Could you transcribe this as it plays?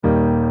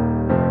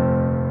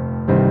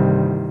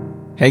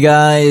Hey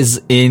guys,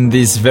 in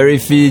this very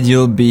feed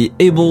you'll be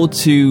able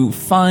to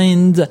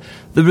find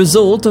the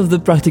result of the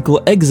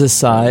practical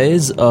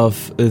exercise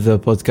of the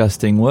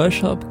podcasting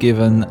workshop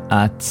given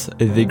at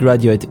the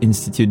Graduate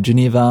Institute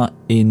Geneva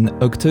in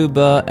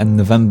October and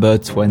November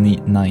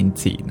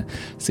 2019.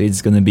 So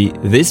it's going to be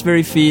this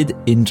very feed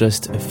in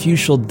just a few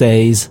short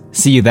days.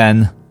 See you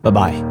then.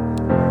 Bye-bye.